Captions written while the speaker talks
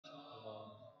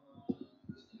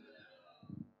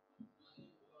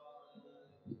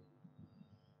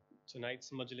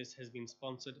Tonight's majlis has been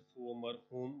sponsored for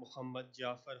Marhum Muhammad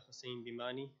Jafar Husayn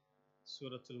Bimani,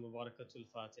 Suratul Mubarakatul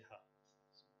Fatiha.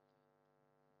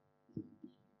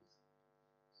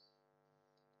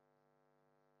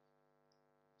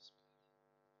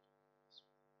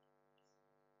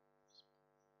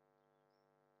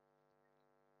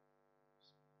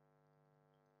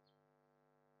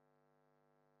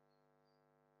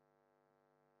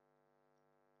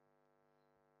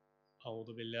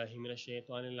 أعوذ بالله من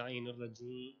الشيطان اللعين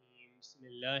الرجيم. بسم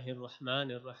الله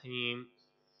الرحمن الرحيم.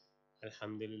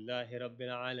 الحمد لله رب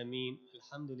العالمين.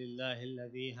 الحمد لله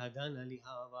الذي هدانا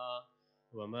لهذا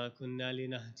وما كنا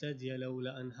لنهتدي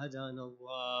لولا أن هدانا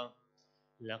الله.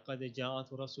 لقد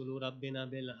جاءت رسول ربنا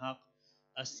بالحق.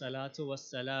 الصلاة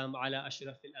والسلام على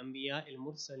أشرف الأنبياء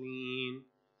المرسلين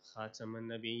خاتم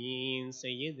النبيين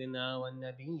سيدنا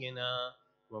ونبينا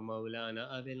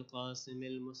ومولانا أبي القاسم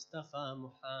المصطفى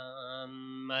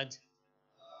محمد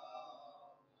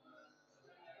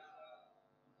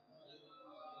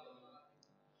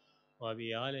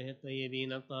وبآله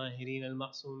الطيبين الطاهرين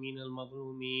المعصومين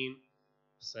المظلومين.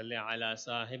 صل على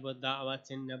صاحب الدعوة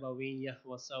النبوية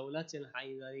والصولة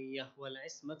الحيدرية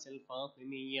والعصمة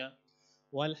الفاطمية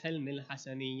والحلم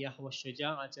الحسنية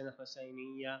والشجاعة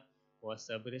الحسينية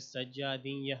والصبر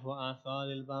السجادية وآثار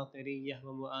الباقرية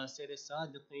ومؤاسر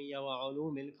الصادقية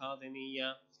وعلوم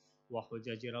الكاظمية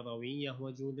وحجج رضوية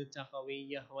وجود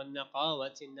التقوية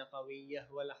والنقاوة النقوية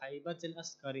والحيبة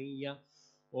الأسكرية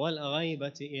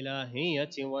والغيبة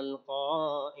إلهية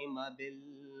والقائمة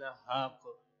بالحق.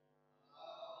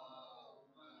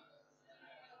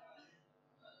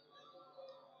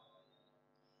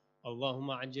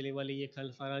 اللهم عجل لوليك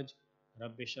الفرج.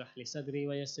 رب اشرح لي صدري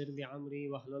ويسر لي عمري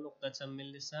واحلل عقدة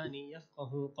من لساني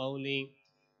يفقه قولي.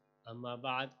 أما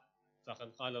بعد،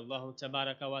 فقد قال الله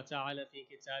تبارك وتعالى في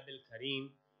كتاب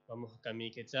الكريم ومحكم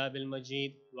كتاب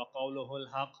المجيد وقوله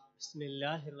الحق. بسم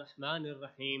الله الرحمن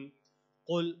الرحيم.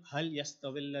 قل هل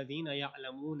يستوي الذين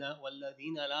يعلمون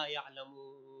والذين لا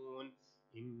يعلمون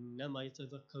إنما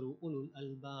يتذكر أولو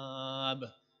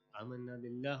الألباب. آمنا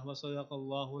بالله وصدق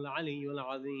الله العلي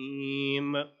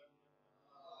العظيم.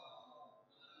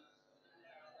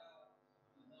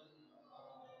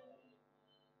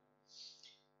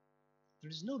 There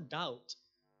is no doubt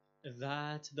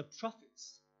that the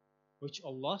prophets which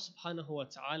Allah subhanahu wa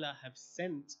ta'ala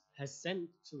has sent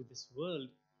to this world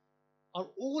are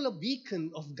all a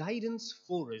beacon of guidance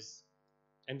for us.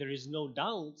 And there is no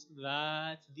doubt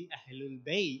that the Ahlul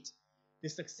Bayt, the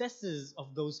successors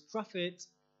of those prophets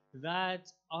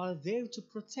that are there to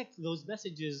protect those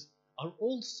messages, are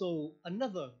also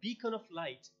another beacon of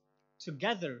light.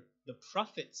 Together, the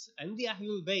prophets and the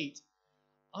Ahlul Bayt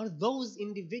are those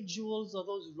individuals or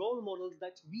those role models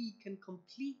that we can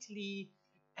completely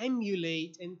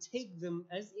emulate and take them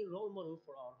as a role model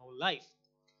for our whole life.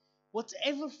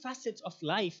 Whatever facet of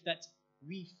life that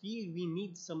we feel we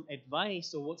need some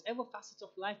advice, or whatever facet of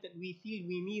life that we feel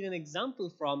we need an example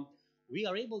from, we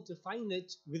are able to find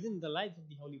it within the life of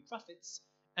the Holy Prophets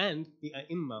and the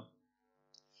Ai-Imma.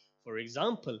 For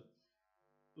example,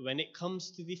 when it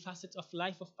comes to the facet of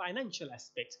life of financial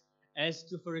aspect, as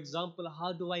to, for example,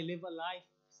 how do I live a life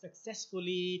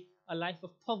successfully, a life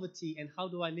of poverty, and how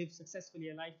do I live successfully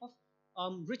a life of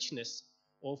richness?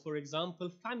 Or, for example,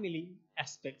 family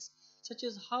aspects, such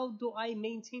as how do I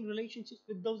maintain relationships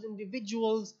with those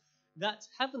individuals that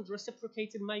haven't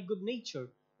reciprocated my good nature?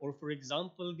 Or, for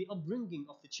example, the upbringing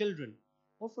of the children.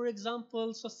 Or, for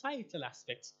example, societal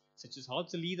aspects, such as how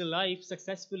to lead a life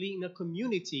successfully in a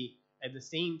community. At the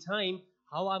same time,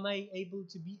 how am I able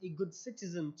to be a good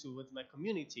citizen towards my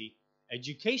community?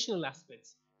 Educational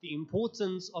aspects, the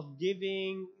importance of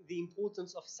giving, the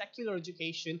importance of secular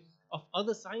education, of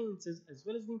other sciences, as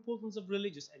well as the importance of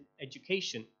religious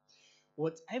education.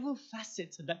 Whatever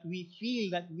facet that we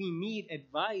feel that we need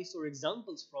advice or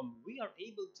examples from, we are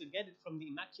able to get it from the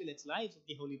immaculate lives of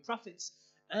the Holy Prophets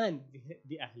and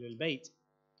the Ahlul Bayt.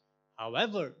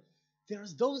 However,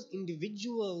 there's those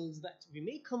individuals that we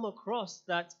may come across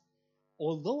that,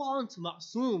 although aren't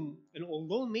ma'soom, and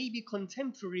although may be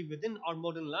contemporary within our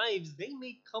modern lives, they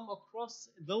may come across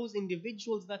those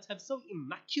individuals that have so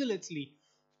immaculately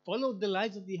followed the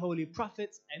lives of the Holy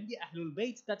Prophets and the Ahlul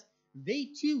Bayt that they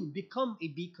too become a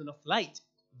beacon of light.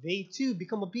 They too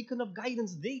become a beacon of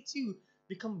guidance. They too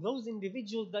become those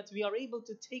individuals that we are able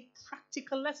to take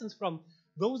practical lessons from,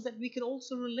 those that we can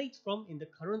also relate from in the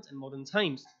current and modern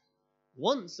times.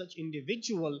 One such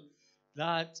individual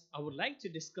that I would like to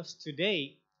discuss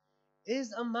today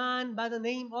is a man by the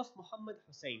name of Muhammad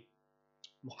Husayn.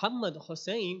 Muhammad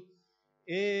Husayn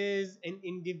is an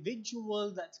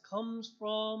individual that comes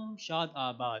from Shad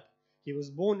Abad. He was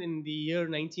born in the year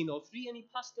 1903 and he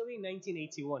passed away in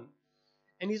 1981.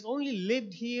 And he's only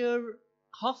lived here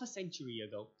half a century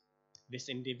ago. This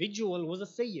individual was a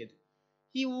Sayyid.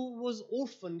 He was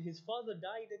orphaned. His father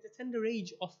died at the tender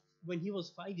age of when he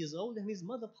was 5 years old, and his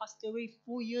mother passed away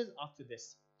 4 years after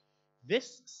this.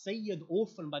 This Sayyid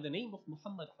orphan by the name of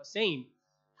Muhammad Husayn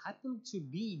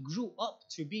grew up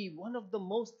to be one of the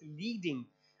most leading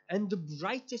and the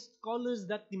brightest scholars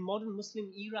that the modern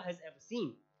Muslim era has ever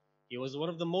seen. He was one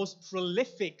of the most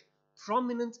prolific,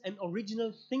 prominent and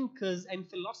original thinkers and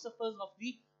philosophers of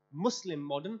the Muslim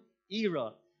modern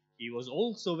era. He was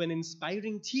also an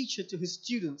inspiring teacher to his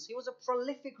students. He was a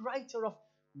prolific writer of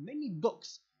many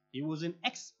books. He was an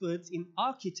expert in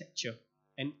architecture,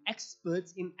 an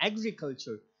expert in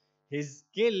agriculture. His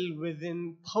skill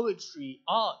within poetry,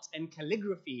 art and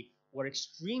calligraphy were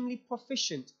extremely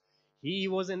proficient. He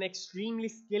was an extremely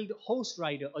skilled horse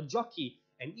rider, a jockey,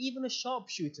 and even a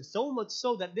sharpshooter, so much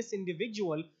so that this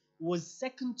individual was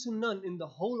second to none in the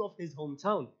whole of his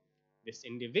hometown. This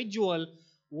individual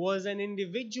was an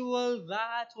individual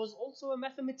that was also a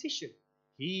mathematician.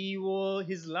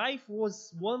 His life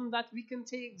was one that we can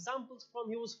take examples from.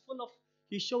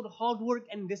 He showed hard work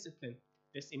and discipline.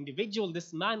 This individual,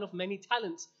 this man of many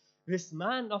talents, this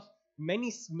man of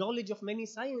many knowledge of many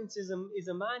sciences is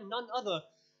a man none other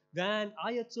than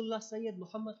Ayatollah Sayyid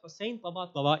Muhammad Husayn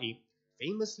Tabatabai,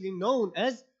 famously known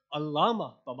as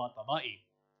Allama Tabatabai.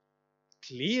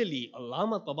 Clearly,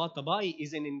 Allama Tabatabai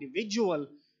is an individual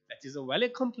that is a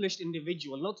well-accomplished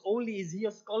individual. Not only is he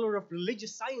a scholar of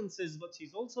religious sciences, but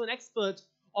he's also an expert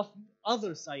of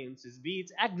other sciences, be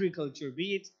it agriculture,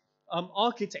 be it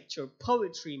architecture,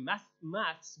 poetry,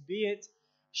 maths, be it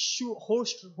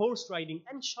horse riding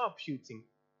and sharpshooting.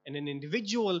 And an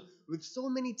individual with so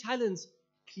many talents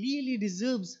clearly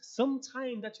deserves some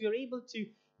time that we are able to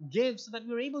give, so that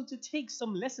we're able to take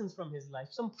some lessons from his life,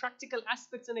 some practical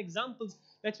aspects and examples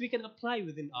that we can apply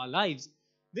within our lives.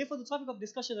 Therefore, the topic of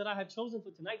discussion that I have chosen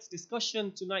for tonight's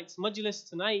discussion, tonight's majlis,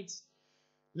 tonight's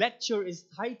lecture is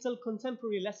titled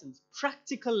Contemporary Lessons,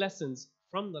 Practical Lessons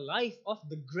from the life of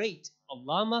the great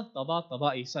Allama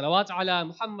Tabatabai. Salawat ala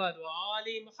Muhammad wa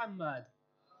ali Muhammad.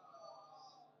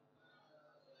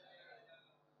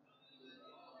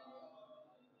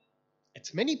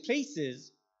 At many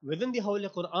places within the Holy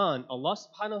Quran, Allah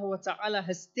subhanahu wa ta'ala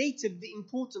has stated the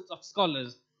importance of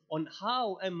scholars, on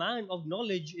how a man of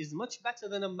knowledge is much better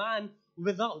than a man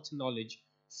without knowledge.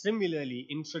 Similarly,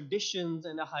 in traditions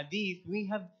and hadith, we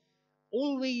have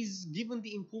always given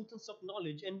the importance of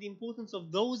knowledge and the importance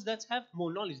of those that have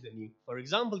more knowledge than you. For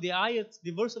example, the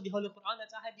verse of the Holy Quran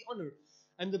that I had the honor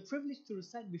and the privilege to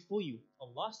recite before you,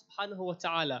 Allah subhanahu wa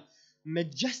ta'ala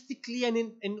majestically and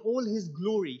in all his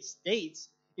glory states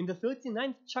in the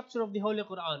 39th chapter of the Holy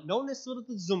Quran, known as Surah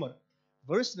Al-Zumar,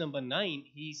 verse number 9,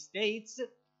 he states,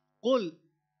 قل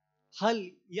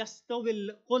هل يستوي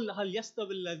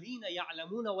الذين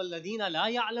يعلمون والذين لا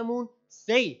يعلمون?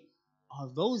 Say, are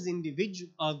those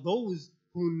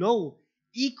who know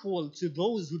equal to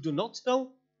those who do not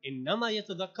know? إنما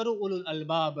يتذكر أولو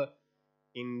الألباب.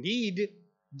 Indeed,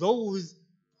 those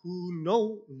who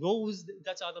know, those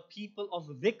that are the people of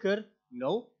dhikr,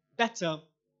 know better.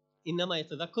 إنما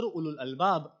يتذكر أولو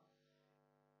الألباب.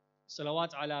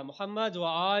 صلوات على محمد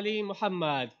وآل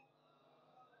محمد.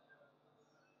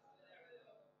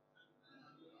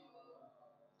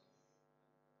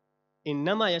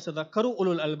 إنما يتذكر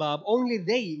أولو الألباب. Only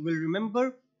they will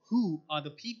remember who are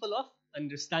the people of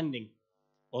understanding.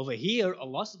 Over here,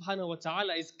 Allah subhanahu wa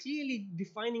ta'ala is clearly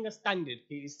defining a standard.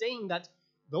 He is saying that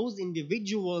those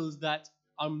individuals that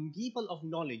are people of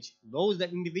knowledge,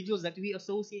 individuals that we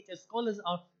associate as scholars,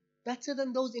 are better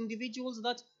than those individuals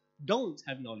that don't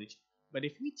have knowledge. But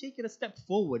if we take it a step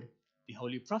forward, the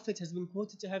Holy Prophet has been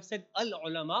quoted to have said,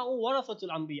 Al-ulama'u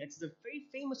warathatul anbiya. It's a very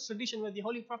famous tradition where the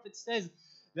Holy Prophet says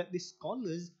that the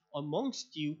scholars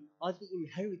amongst you are the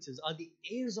inheritors, are the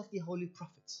heirs of the Holy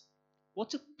Prophets.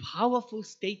 What a powerful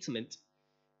statement.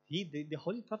 The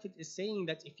Holy Prophet is saying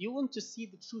that if you want to see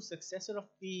the true successor of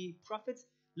the Prophets,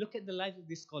 look at the life of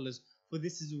the scholars, for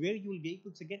this is where you will be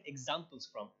able to get examples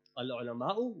from.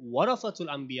 Al-ulama'u warathatul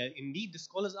anbiya. Indeed, the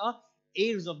scholars are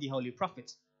heirs of the Holy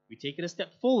Prophets. We take it a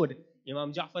step forward.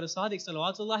 Imam Ja'far as-Sadiq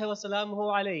salawatullahi wa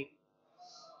salamuhu alayhi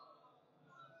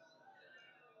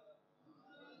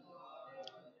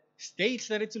states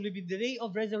that it will be the day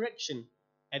of resurrection.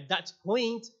 At that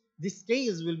point, the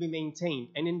scales will be maintained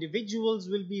and individuals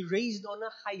will be raised on a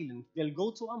highland. They'll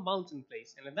go to a mountain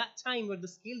place, and at that time where the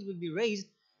scales will be raised,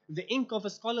 the ink of a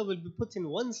scholar will be put in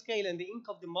one scale and the ink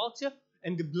of the martyr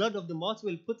and the blood of the martyr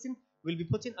will be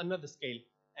put in another scale.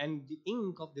 and the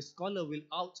ink of the scholar will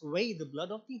outweigh the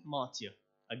blood of the martyr.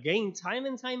 Again, time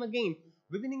and time again,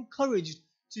 we've been encouraged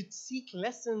to seek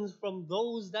lessons from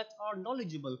those that are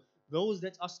knowledgeable, those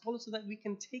that are scholars, so that we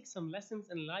can take some lessons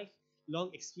and lifelong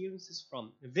experiences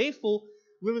from. Therefore,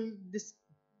 we will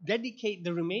dedicate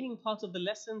the remaining part of the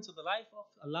lesson to the life of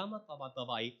Allama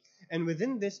Tabatabai. And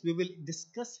within this, we will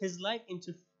discuss his life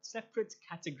into separate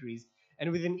categories.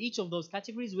 And within each of those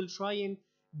categories, we'll try and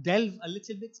delve a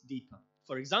little bit deeper.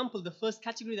 For example, the first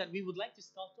category that we would like to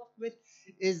start off with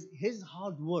is his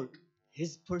hard work,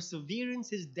 his perseverance,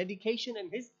 his dedication,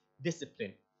 and his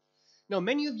discipline. Now,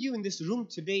 many of you in this room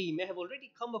today may have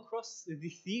already come across the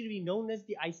theory known as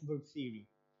the iceberg theory.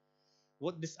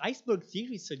 What this iceberg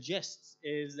theory suggests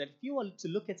is that if you were to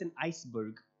look at an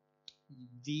iceberg,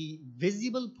 the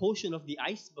visible portion of the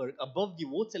iceberg above the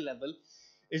water level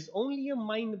is only a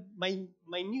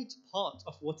minute part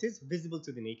of what is visible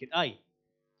to the naked eye.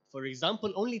 For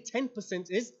example, only 10%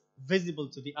 is visible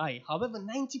to the eye. However,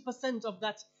 90% of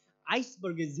that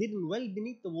iceberg is hidden well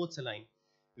beneath the waterline.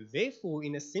 Therefore,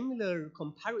 in a similar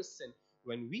comparison,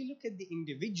 when we look at the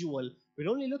individual, we're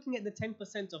only looking at the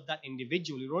 10% of that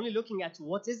individual. We're only looking at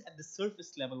what is at the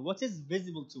surface level, what is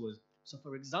visible to us. So,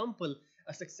 for example,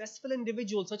 a successful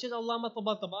individual such as Allama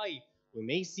Tabatabai, we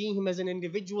may see him as an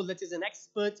individual that is an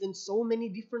expert in so many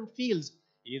different fields.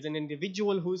 He is an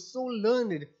individual who is so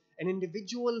learned, an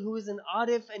individual who is an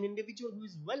arif, an individual who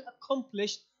is well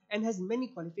accomplished and has many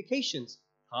qualifications.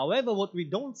 However, what we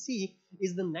don't see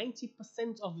is the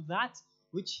 90% of that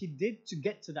which he did to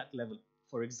get to that level.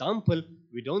 For example,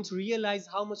 we don't realize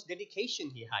how much dedication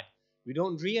he had. We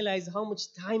don't realize how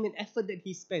much time and effort that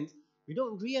he spent. We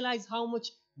don't realize how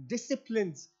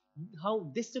disciplined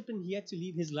he had to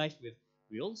lead his life with.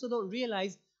 We also don't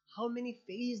realize how many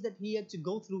phases that he had to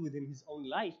go through within his own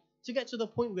life to get to the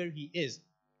point where he is.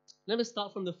 Let me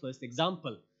start from the first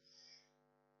example.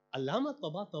 Allama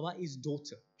Tabatabai's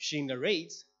daughter, she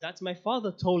narrates that my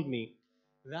father told me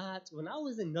that when I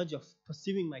was in Najaf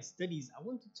pursuing my studies, I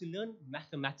wanted to learn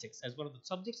mathematics as one of the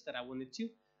subjects that I wanted to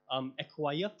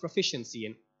acquire proficiency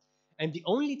in. And the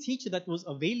only teacher that was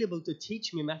available to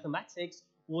teach me mathematics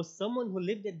was someone who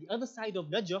lived at the other side of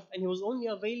Najaf, and he was only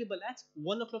available at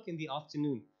 1 o'clock in the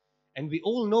afternoon. And we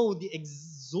all know the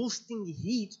exhausting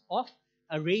heat of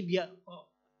Arabia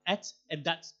at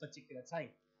that particular time.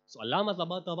 So Allama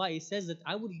Tabatabai says that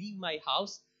I would leave my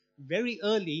house very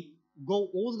early, go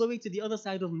all the way to the other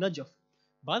side of Najaf.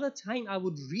 By the time I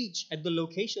would reach at the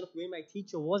location of where my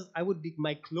teacher was,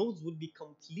 my clothes would be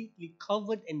completely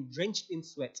covered and drenched in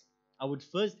sweat. I would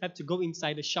first have to go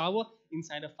inside a shower,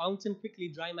 inside a fountain, quickly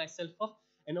dry myself off,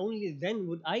 and only then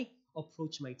would I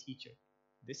approach my teacher.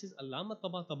 This is Allama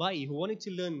Tabatabai, who wanted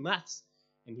to learn maths.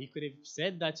 And he could have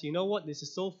said that, you know what, this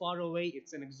is so far away,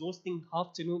 it's an exhausting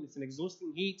afternoon, it's an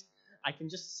exhausting heat, I can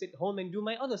just sit home and do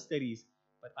my other studies.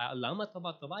 But Allama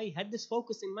Tabatabai had this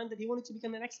focus in mind that he wanted to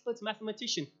become an expert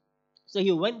mathematician. So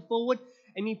he went forward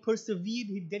and he persevered,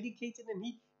 he dedicated and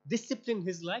he disciplined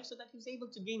his life so that he was able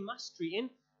to gain mastery in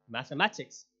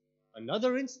mathematics.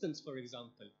 Another instance, for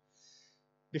example,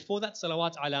 before that,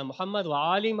 salawat ala Muhammad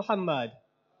wa ali Muhammad.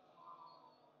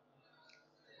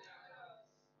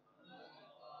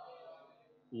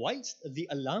 Whilst the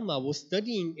Allama was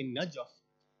studying in Najaf,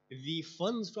 the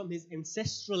funds from his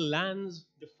ancestral lands,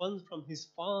 the funds from his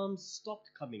farms stopped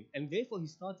coming, and therefore he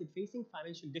started facing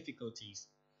financial difficulties.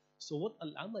 So what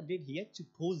Allama did, he had to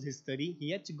pause his study, he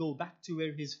had to go back to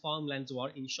where his farmlands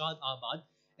were in Shad Abad,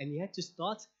 and he had to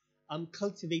start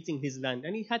cultivating his land,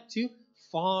 and he had to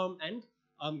farm and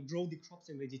grow the crops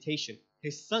and vegetation.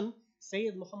 His son,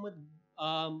 Sayyid Muhammad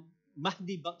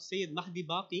Sayyid Mahdi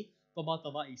Baqi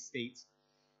Tabatabai states,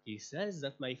 he says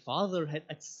that my father had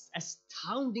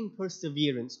astounding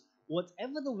perseverance.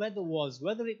 Whatever the weather was,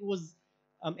 whether it was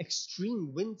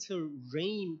extreme winter,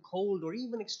 rain, cold, or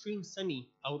even extreme sunny,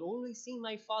 I would always see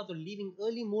my father leaving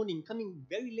early morning, coming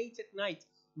very late at night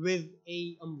with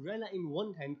an umbrella in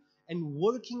one hand and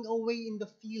working away in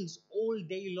the fields all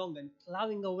day long and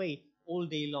plowing away all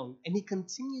day long. And he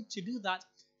continued to do that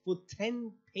for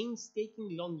 10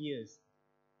 painstaking long years.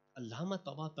 Allama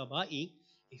Tabatabai,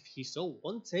 if he so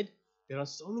wanted, there are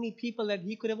so many people that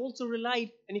he could have also relied,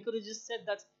 and he could have just said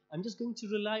that I'm just going to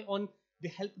rely on the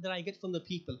help that I get from the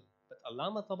people. But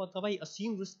Allama Tabatabai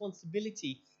assumed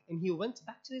responsibility, and he went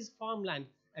back to his farmland,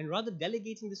 and rather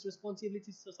delegating this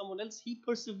responsibility to someone else, he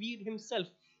persevered himself,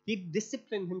 he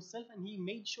disciplined himself, and he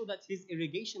made sure that his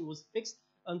irrigation was fixed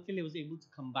until he was able to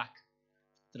come back.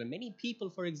 There are many people,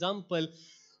 for example,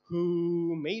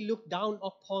 who may look down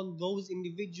upon those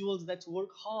individuals that work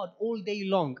hard all day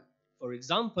long. For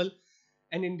example,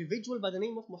 an individual by the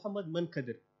name of Muhammad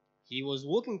Mankadir. He was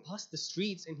walking past the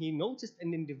streets and he noticed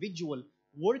an individual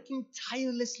working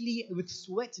tirelessly with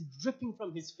sweat dripping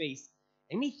from his face.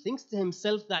 And he thinks to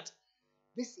himself that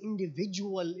this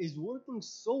individual is working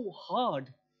so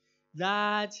hard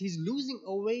that he's losing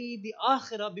away the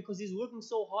akhirah because he's working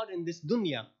so hard in this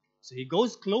dunya. So he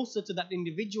goes closer to that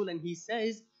individual and he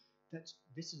says that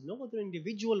this is no other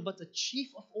individual but a chief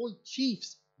of all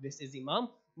chiefs. This is Imam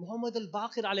Muhammad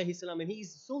al-Baqir alayhi salam, and he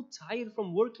is so tired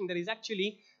from working that he's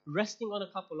actually resting on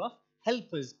a couple of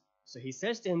helpers. So he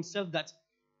says to himself that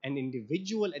an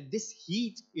individual at this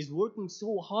heat is working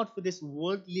so hard for this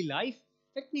worldly life.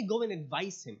 Let me go and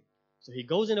advise him. So he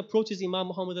goes and approaches Imam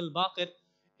Muhammad al-Baqir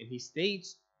and he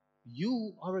states,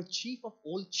 you are a chief of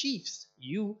all chiefs.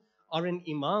 You are an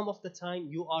imam of the time.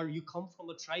 You come from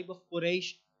a tribe of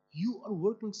Quraysh. You are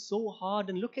working so hard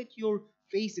and look at your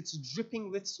face. It's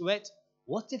dripping with sweat.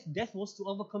 What if death was to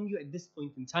overcome you at this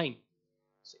point in time?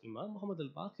 So Imam Muhammad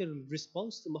al-Baqir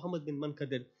responds to Muhammad bin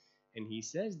Munkadir and he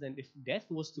says, then if death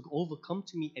was to overcome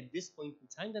to me at this point in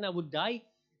time, then I would die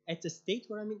at a state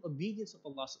where I'm in obedience of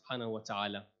Allah subhanahu wa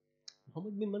ta'ala.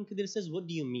 Muhammad bin Munkadir says, what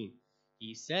do you mean?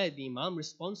 He said, the Imam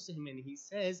responds to him and he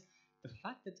says, the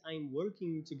fact that I'm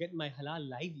working to get my halal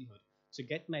livelihood, to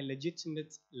get my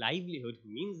legitimate livelihood,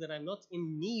 means that I'm not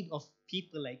in need of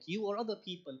people like you or other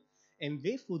people. And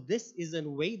therefore, this is a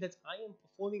way that I am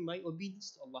performing my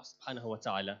obedience to Allah subhanahu wa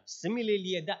ta'ala.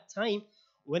 Similarly, at that time,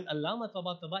 when Allama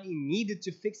Tabatabai needed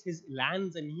to fix his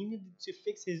lands and he needed to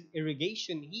fix his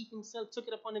irrigation, he himself took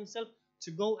it upon himself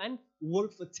to go and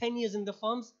work for 10 years in the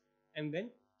farms, and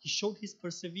then he showed his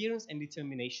perseverance and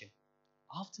determination.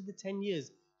 After the 10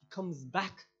 years, he comes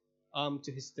back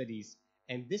to his studies.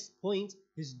 And this point,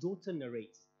 his daughter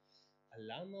narrates.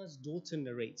 Allama's daughter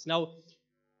narrates. Now,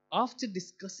 after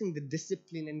discussing the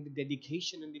discipline and the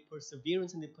dedication and the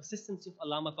perseverance and the persistence of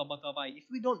Allama Tabatabai, if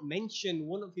we don't mention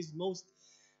one of his most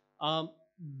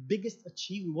biggest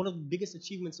achievement, one of the biggest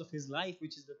achievements of his life,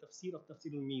 which is the tafsir of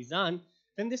Tafsir al-Mizan,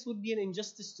 then this would be an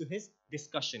injustice to his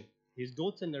discussion. His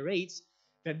daughter narrates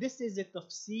that this is a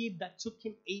tafsir that took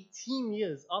him 18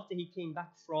 years after he came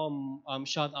back from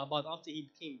Shad Abad, after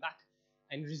he came back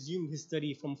and resumed his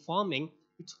study from farming.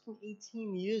 It took him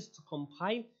 18 years to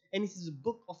compile, and it is a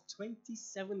book of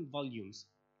 27 volumes.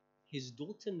 His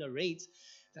daughter narrates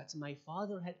that my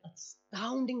father had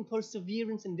astounding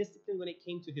perseverance and discipline when it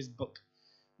came to his book.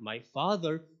 My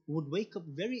father would wake up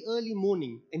very early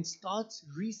morning and start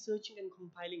researching and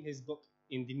compiling his book.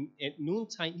 At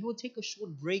noontime, he would take a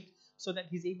short break so that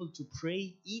he's able to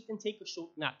pray, eat, and take a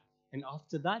short nap. And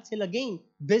after that, he'll again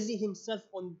busy himself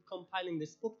on compiling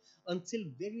this book until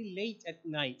very late at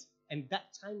night. And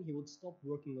that time, he would stop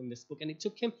working on this book. And it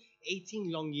took him 18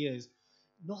 long years.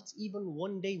 Not even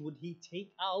one day would he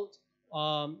take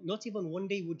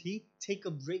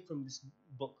a break from this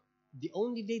book. The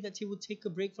only day that he would take a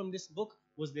break from this book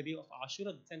was the day of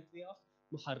Ashura, the 10th day of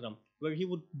Muharram, where he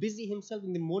would busy himself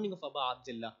in the morning of Abu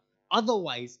Abdullah.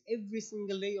 Otherwise, every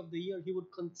single day of the year, he would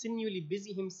continually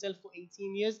busy himself for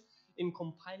 18 years in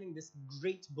compiling this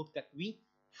great book that we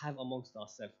have amongst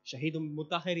ourselves. Shaheed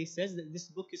al-Mutahiri says that this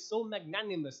book is so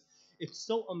magnanimous, it's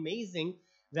so amazing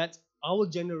that our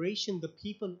generation,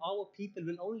 our people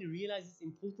will only realize its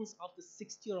importance after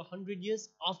 60 or 100 years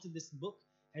after this book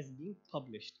has been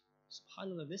published.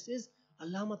 SubhanAllah, this is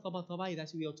Allama Tabatabai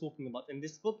that we are talking about. And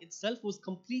this book itself was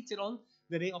completed on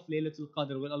the day of Laylatul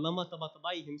Qadr, where Allama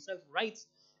Tabatabai himself writes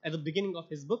at the beginning of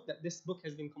his book that this book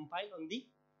has been compiled on the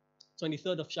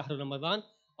 23rd of Shahr Ramadan,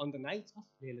 on the night of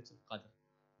Laylatul Qadr.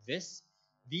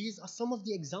 These are some of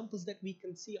the examples that we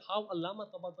can see how Allama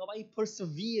Tabatabai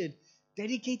persevered,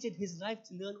 dedicated his life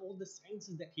to learn all the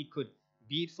sciences that he could,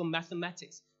 be it from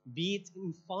mathematics, be it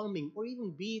in farming, or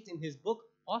even be it in his book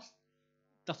of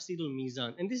Tafsir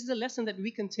al-Mizan. And this is a lesson that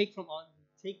we can take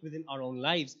within our own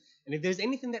lives. And if there's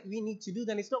anything that we need to do,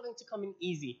 then it's not going to come in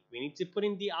easy. We need to put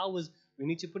in the hours, we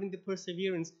need to put in the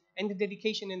perseverance and the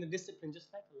dedication and the discipline, just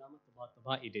like Allama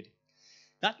Tabatabai did.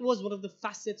 That was one of the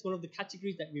facets, one of the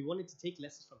categories that we wanted to take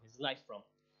lessons from his life from.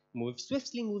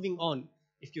 Swiftly moving on.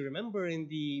 If you remember in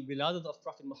the Wiladat of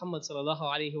Prophet Muhammad sallallahu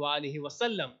alaihi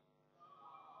wasallam,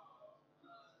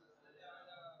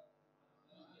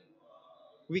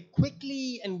 we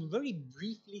quickly and very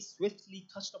briefly, swiftly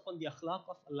touched upon the akhlaq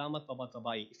of Allama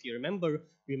Tabatabai. If you remember,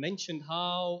 we mentioned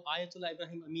how Ayatollah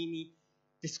Ibrahim Amini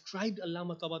described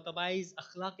Allama Tabatabai's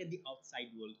akhlaq at the outside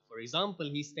world. For example,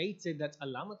 he stated that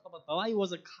Allama Tabatabai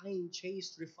was a kind,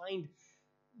 chaste, refined,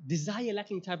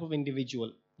 desire-lacking type of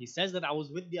individual. He says that I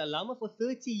was with the Allama for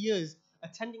 30 years,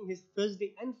 attending his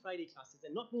Thursday and Friday classes,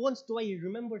 and not once do I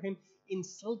remember him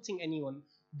insulting anyone,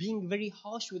 being very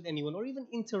harsh with anyone, or even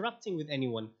interrupting with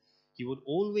anyone. He would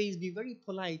always be very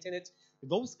polite, and at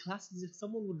those classes, if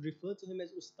someone would refer to him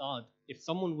as Ustad, if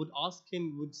someone would ask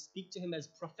him, would speak to him as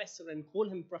Professor and call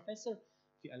him Professor,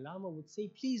 the Allama would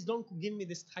say, please don't give me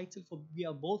this title, for we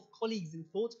are both colleagues in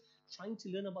thought trying to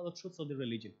learn about the truths of the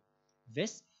religion.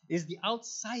 This is the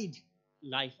outside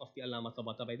life of the Allama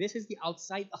Tabatabai. This is the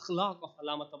outside akhlaq of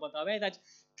Allama Tabatabai that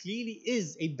clearly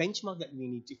is a benchmark that we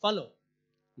need to follow.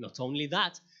 Not only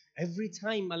that, every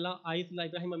time Ayatollah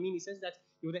Ibrahim Amini says that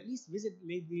he would at least visit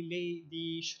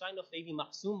the shrine of Lady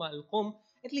Ma'suma al-Qum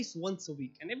at least once a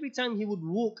week. And every time he would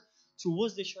walk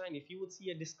towards the shrine, if he would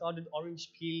see a discarded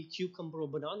orange peel, cucumber or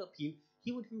banana peel,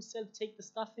 he would himself take the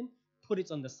stuff and put it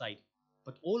on the side.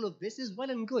 But all of this is well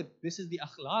and good. This is the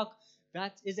akhlaq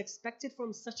that is expected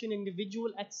from such an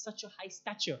individual at such a high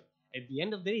stature. At the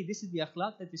end of the day, this is the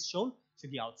akhlaq that is shown to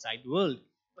the outside world.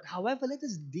 But however, let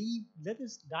us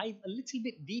dive a little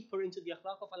bit deeper into the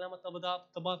akhlaq of Allama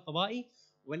Tabatabai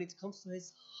when it comes to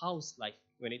his house life,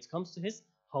 when it comes to his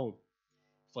home.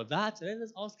 For that, let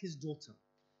us ask his daughter.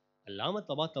 Allama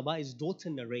Tabatabai's daughter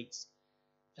narrates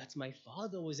that my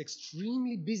father was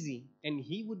extremely busy, and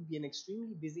he would be an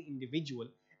extremely busy individual.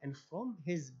 And from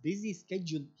his busy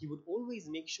schedule, he would always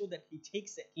make sure that he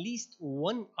takes at least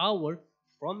 1 hour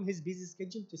from his busy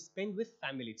schedule to spend with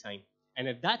family time. And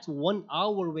at that 1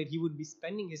 hour where he would be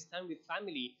spending his time with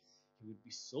family, he would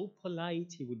be so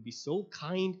polite, he would be so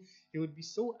kind, he would be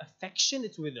so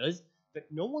affectionate with us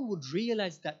that no one would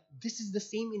realize that this is the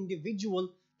same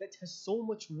individual that has so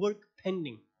much work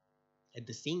pending. At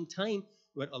the same time,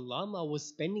 where Allama was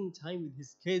spending time with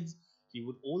his kids, he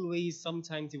would always,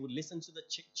 sometimes he would listen to the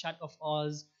chit-chat of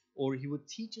us, or he would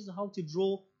teach us how to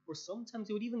draw, or sometimes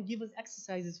he would even give us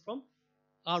exercises from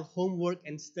our homework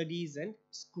and studies and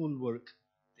schoolwork.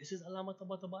 This is Allama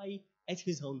Tabatabai at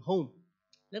his own home.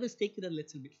 Let us take it a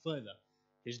little bit further.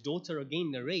 His daughter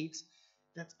again narrates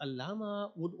that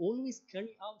Allama would always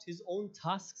carry out his own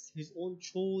tasks, his own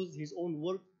chores, his own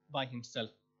work by himself.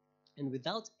 And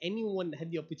without anyone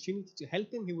had the opportunity to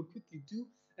help him, he would quickly do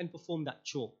and perform that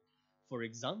chore. For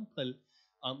example,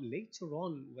 later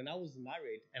on when I was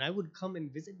married and I would come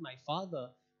and visit my father,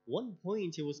 one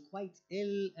point he was quite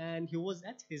ill and he was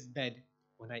at his bed.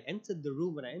 When I entered the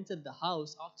room, when I entered the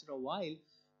house, after a while,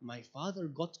 my father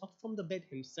got up from the bed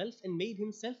himself and made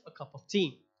himself a cup of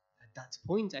tea. At that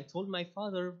point, I told my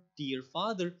father, dear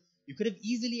father, you could have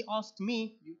easily asked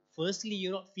me, firstly,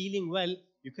 you're not feeling well,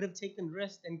 you could have taken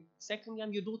rest, and secondly,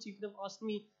 I'm your daughter, you could have asked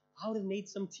me, I would have made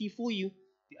some tea for you.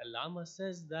 The Allama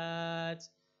says that,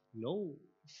 no,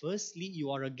 firstly, you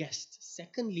are a guest.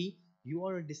 Secondly, you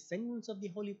are a descendant of the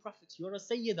Holy Prophet. You are a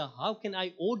Sayyida. How can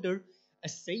I order a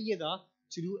Sayyida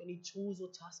to do any chores or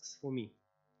tasks for me?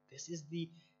 This is the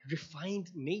refined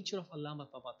nature of Allama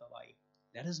Tabatabai.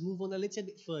 Let us move on a little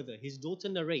bit further. His daughter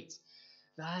narrates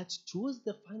that towards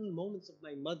the final moments of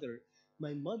my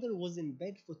mother was in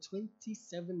bed for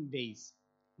 27 days.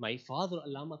 My father,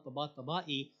 Allama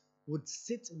Tabatabai, would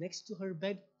sit next to her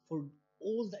bed for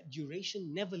all that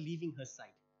duration, never leaving her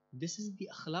side. This is the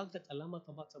akhlaq that Allama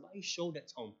Tabatabai showed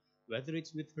at home, whether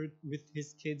it's with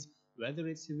his kids, whether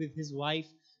it's with his wife,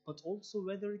 but also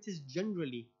whether it is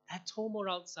generally at home or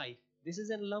outside. This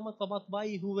is an Allama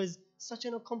Tabatabai who was such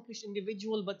an accomplished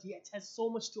individual, but yet has so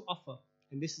much to offer.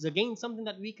 And this is again something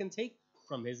that we can take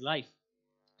from his life.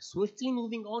 Swiftly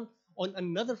moving on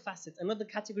another facet, another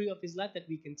category of his life that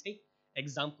we can take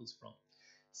examples from.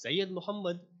 Sayyid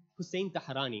Muhammad Husayn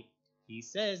Tahrani. He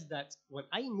says that when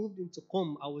I moved into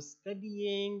Qum, I was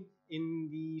studying in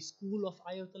the school of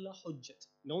Ayatollah Hujjat,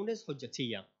 known as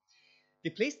Hujjatiyya. The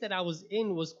place that I was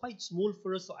in was quite small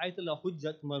for us, so Ayatollah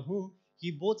Hujjat Marhum,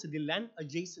 he bought the land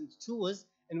adjacent to us,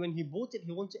 and when he bought it,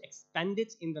 he wanted to expand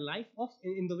it in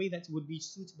the way that would be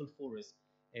suitable for us.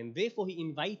 And therefore, he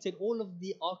invited all of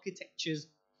the architects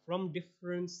from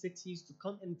different cities to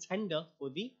come and tender for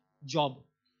the job.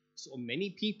 So many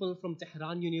people from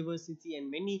Tehran University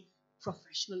and many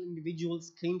professional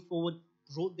individuals came forward,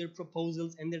 brought their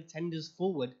proposals and their tenders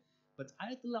forward. But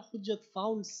Ayatollah Hujjat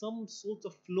found some sort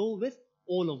of flaw with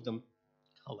all of them.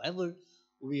 However,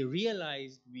 we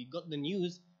got the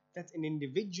news that an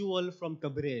individual from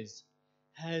Tabriz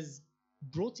has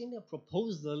brought in a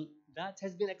proposal that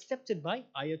has been accepted by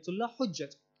Ayatollah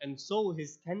Hujjat. And so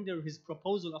his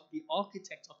proposal of the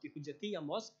architect of the Hujjatiyya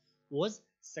Mosque was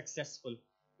successful.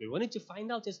 We wanted to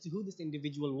find out as to who this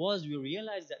individual was. We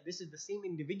realized that this is the same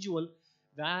individual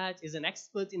that is an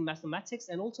expert in mathematics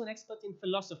and also an expert in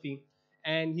philosophy.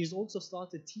 And he's also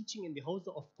started teaching in the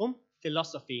Hawza of Qum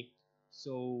philosophy.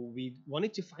 So we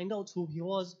wanted to find out who he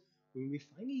was. When we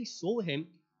finally saw him,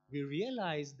 we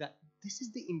realized that this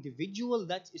is the individual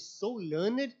that is so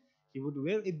learned. He would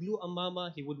wear a blue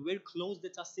amama. He would wear clothes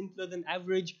that are simpler than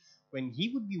average. When he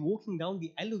would be walking down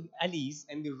the alleys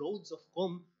and the roads of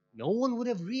Qom, no one would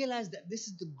have realized that this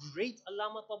is the great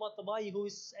Allama Tabatabai, who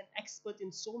is an expert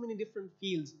in so many different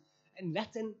fields, and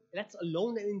that's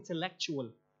alone an intellectual.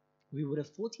 We would have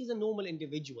thought he's a normal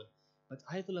individual. But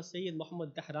Ayatollah Sayyid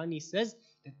Muhammad Dahrani says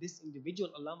that this individual,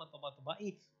 Allama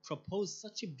Tabatabai, proposed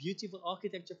such a beautiful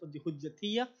architecture for the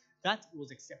Hujjatiyya that it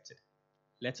was accepted.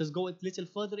 Let us go a little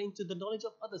further into the knowledge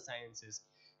of other sciences.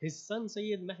 His son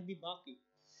Sayyid Mahdi Baqi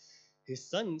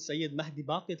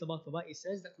Tabatabai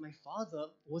says that my father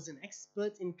was an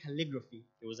expert in calligraphy.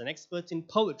 He was an expert in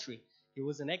poetry. He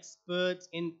was an expert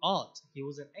in art. He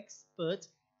was an expert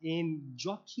in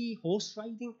jockey, horse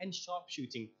riding and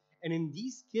sharpshooting. And in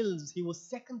these skills, he was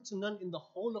second to none in the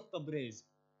whole of Tabriz.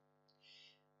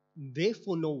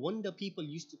 Therefore, no wonder people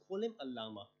used to call him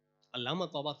Allama.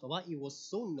 Allama Tabatabai was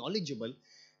so knowledgeable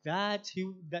that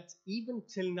even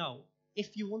till now,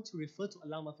 if you want to refer to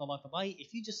Allama Tabatabai,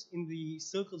 if you just in the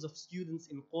circles of students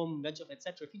in Qom, Najaf,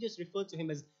 etc., if you just refer to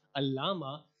him as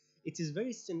Allama, it is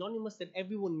very synonymous that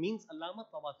everyone means Allama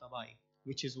Tabatabai,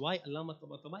 which is why Allama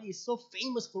Tabatabai is so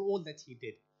famous for all that he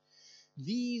did.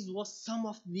 These were some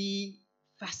of the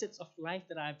facets of life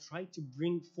that I have tried to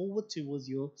bring forward towards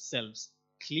yourselves.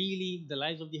 Clearly, the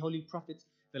lives of the Holy Prophet,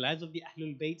 the lives of the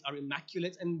Ahlul Bayt are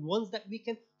immaculate and ones that we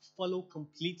can follow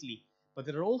completely. But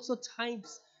there are also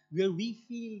times where we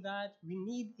feel that we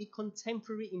need a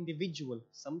contemporary individual.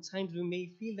 Sometimes we may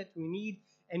feel that we need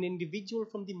an individual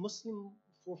from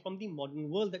the modern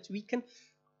world that we can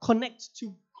connect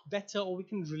to better or we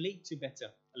can relate to better.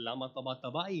 Allama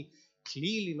Tabatabai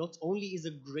clearly not only is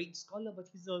a great scholar, but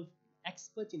he's an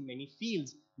expert in many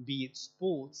fields, be it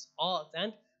sports, art,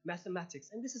 and mathematics.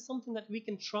 And this is something that we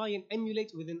can try and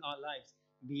emulate within our lives,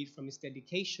 be it from his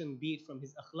dedication, be it from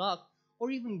his akhlaq, or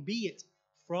even be it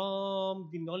from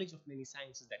the knowledge of many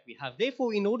sciences that we have.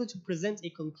 Therefore, in order to present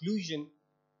a conclusion,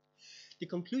 the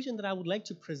conclusion that I would like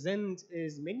to present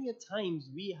is many a times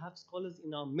we have scholars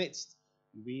in our midst.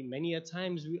 Many a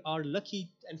times we are lucky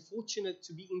and fortunate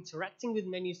to be interacting with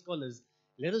many scholars.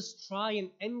 Let us try and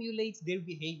emulate their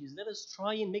behaviors. Let us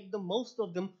try and make the most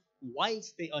of them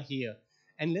whilst they are here.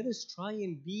 And let us try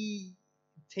and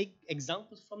take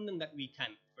examples from them that we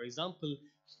can. For example,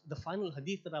 the final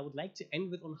hadith that I would like to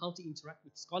end with on how to interact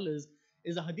with scholars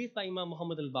is a hadith by Imam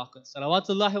Muhammad al-Baqir.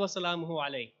 Salawatullahi wa salamuhu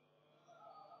alayhi.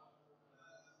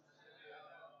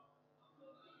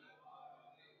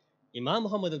 Imam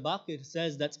Muhammad al-Baqir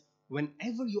says that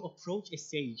whenever you approach a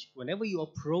sage, whenever you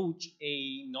approach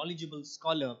a knowledgeable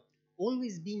scholar,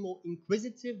 always be more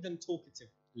inquisitive than talkative.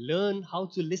 Learn how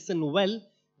to listen well,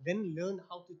 then learn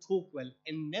how to talk well,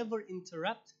 and never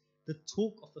interrupt the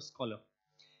talk of the scholar.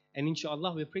 And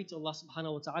inshallah, we pray to Allah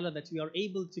subhanahu wa ta'ala that we are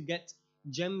able to get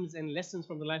gems and lessons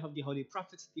from the life of the Holy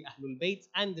Prophets, the Ahlul Bayt,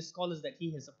 and the scholars that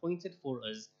He has appointed for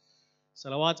us.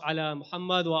 Salawat ala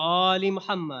Muhammad wa ali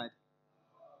Muhammad.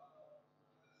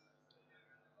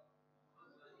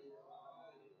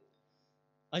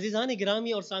 अज़ीज़ान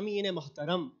गिरामी और सामीईन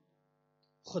मोहतरम,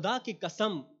 खुदा की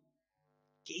कसम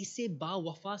कैसे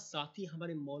बावफा साथी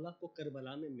हमारे मौला को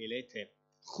करबला में मिले थे।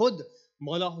 खुद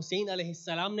मौला हुसैन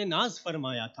अलैहिस्सलाम ने नाज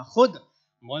फरमाया था, खुद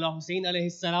मौला हुसैन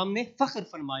अलैहिस्सलाम ने फख्र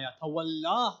फरमाया था,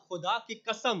 वल्लाह खुदा की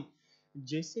कसम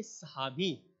जैसे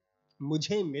सहाबी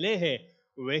मुझे मिले हैं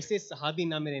वैसे सहाबी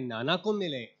ना मेरे नाना को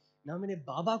मिले, ना मेरे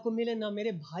बाबा को मिले, ना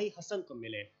मेरे भाई हसन को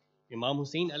मिले। इमाम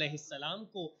हुसैन अलैहिस्सलाम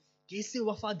को कैसे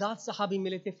वफादार सहाबी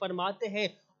मिले थे। फरमाते हैं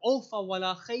औफा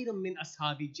वला खैर मिन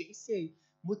असहाबी, जैसे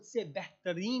मुझसे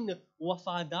बेहतरीन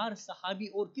वफादार सहाबी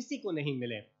और किसी को नहीं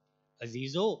मिले।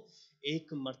 अजीजों,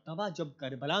 एक मर्तबा जब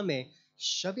करबला में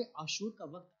शब आशूर का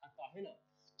वक्त आता है ना,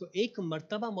 तो एक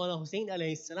मर्तबा मौला हुसैन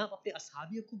अलैहिस्सलाम अपने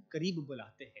असहाबियों को करीब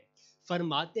बुलाते हैं।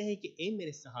 फरमाते हैं कि ए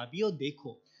मेरे सहाबियों,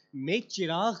 देखो मैं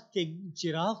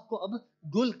चिराग को अब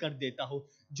गुल कर देता हूँ,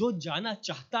 जो जाना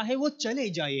चाहता है वो चले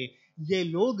जाए, ये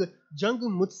लोग जंग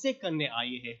मुझसे करने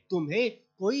आए हैं, तुम्हें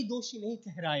कोई दोषी नहीं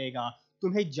ठहराएगा,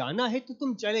 तुम्हें जाना है तो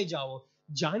तुम चले जाओ,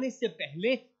 जाने से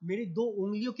पहले मेरे दो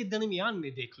उंगलियों के दरमियान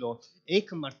में देख लो।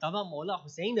 एक मर्तबा मौला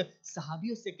हुसैन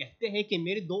सहाबियों से कहते हैं कि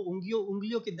मेरे दो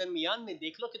उंगलियों के दरमियान में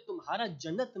देख लो कि तुम्हारा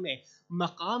जन्नत में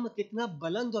मकाम कितना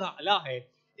बुलंद और आला है।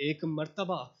 एक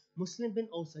मर्तबा मुस्लिम बिन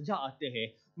औसजा आते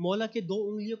हैं, मौला के दो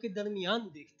उंगलियों के दरमियान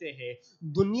देखते हैं,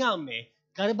 दुनिया में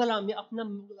करबला में अपना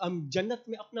जन्नत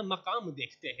में अपना मकाम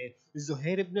देखते हैं।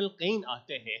 ज़ुहैर इब्न अल-क़ैन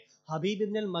आते हैं, हबीब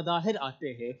इब्न अल-मदाहिर आते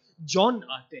हैं, जॉन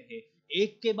आते हैं,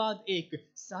 ایک کے بعد ایک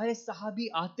سارے صحابی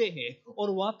آتے ہیں اور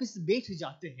واپس بیٹھ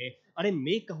جاتے ہیں. ارے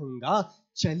میں کہوں گا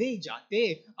چلے جاتے,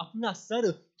 اپنا سر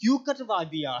کیوں کٹوا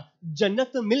دیا,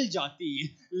 جنت مل جاتی.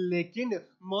 لیکن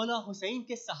مولا حسین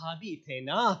کے صحابی تھے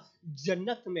نا,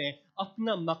 جنت میں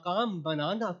اپنا مقام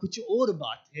بنانا کچھ اور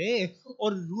بات ہے,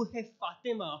 اور روح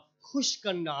فاطمہ خوش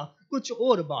کرنا کچھ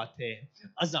اور بات ہے.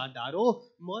 عزادارو,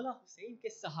 مولا حسین کے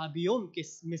صحابیوں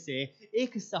میں سے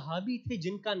ایک صحابی تھے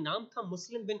جن کا نام تھا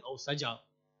مسلم بن اوسجا.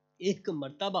 ایک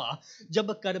مرتبہ جب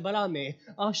کربلا میں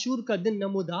عاشور کا دن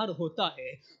نمودار ہوتا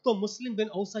ہے تو مسلم بن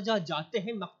اوسجا جاتے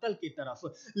ہیں مقتل کی طرف.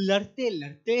 لڑتے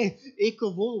لڑتے ایک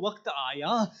وہ وقت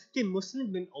آیا کہ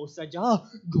مسلم بن اوسجا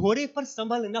گھوڑے پر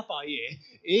سنبھل نہ پائے.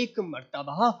 ایک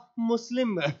مرتبہ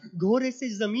مسلم گھوڑے سے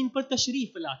زمین پر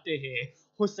تشریف لاتے ہیں.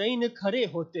 حسین کھڑے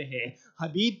ہوتے ہیں,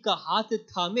 حبیب کا ہاتھ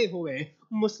تھامے ہوئے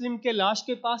مسلم کے لاش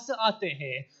کے پاس آتے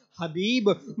ہیں. حبیب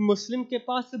مسلم کے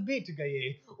پاس بیٹھ گئے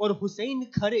اور حسین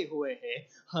کھڑے ہوئے ہیں.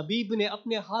 حبیب نے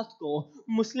اپنے ہاتھ کو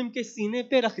مسلم کے سینے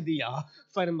پہ رکھ دیا.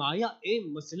 فرمایا, اے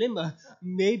مسلم,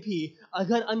 میں بھی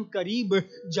اگر ان قریب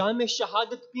جام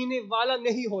شہادت پینے والا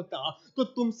نہیں ہوتا تو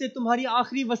تم سے تمہاری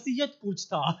آخری وصیت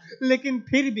پوچھتا. لیکن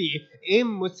پھر بھی اے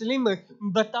مسلم,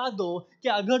 بتا دو کہ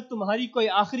اگر تمہاری کوئی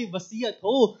آخری وصیت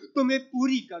ہو تو میں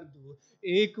پوری کر دوں.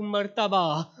 ایک مرتبہ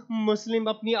مسلم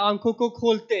اپنی آنکھوں کو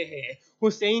کھولتے ہیں,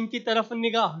 حسین کی طرف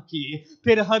نگاہ کی,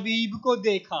 پھر حبیب کو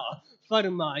دیکھا.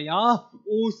 فرمایا,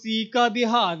 اسی کا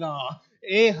بہادا,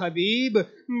 اے حبیب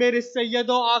میرے سید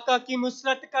و آقا کی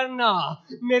نصرت کرنا,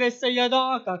 میرے سید و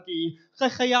آقا کی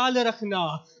خیال رکھنا.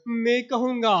 میں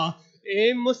کہوں گا اے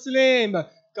مسلم,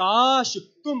 کاش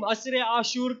تم عصر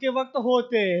عاشور کے وقت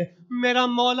ہوتے. میرا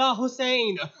مولا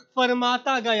حسین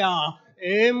فرماتا گیا,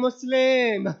 اے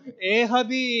مسلم, اے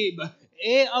حبیب,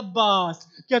 اے عباس,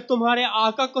 کیا تمہارے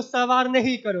آقا کو سوار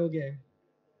نہیں کرو گے؟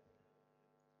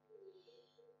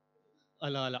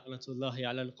 الا لعنت اللہ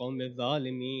علی القوم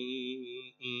الظالمین.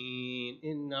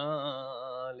 انا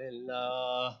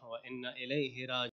للہ و انا الیہ راجعون.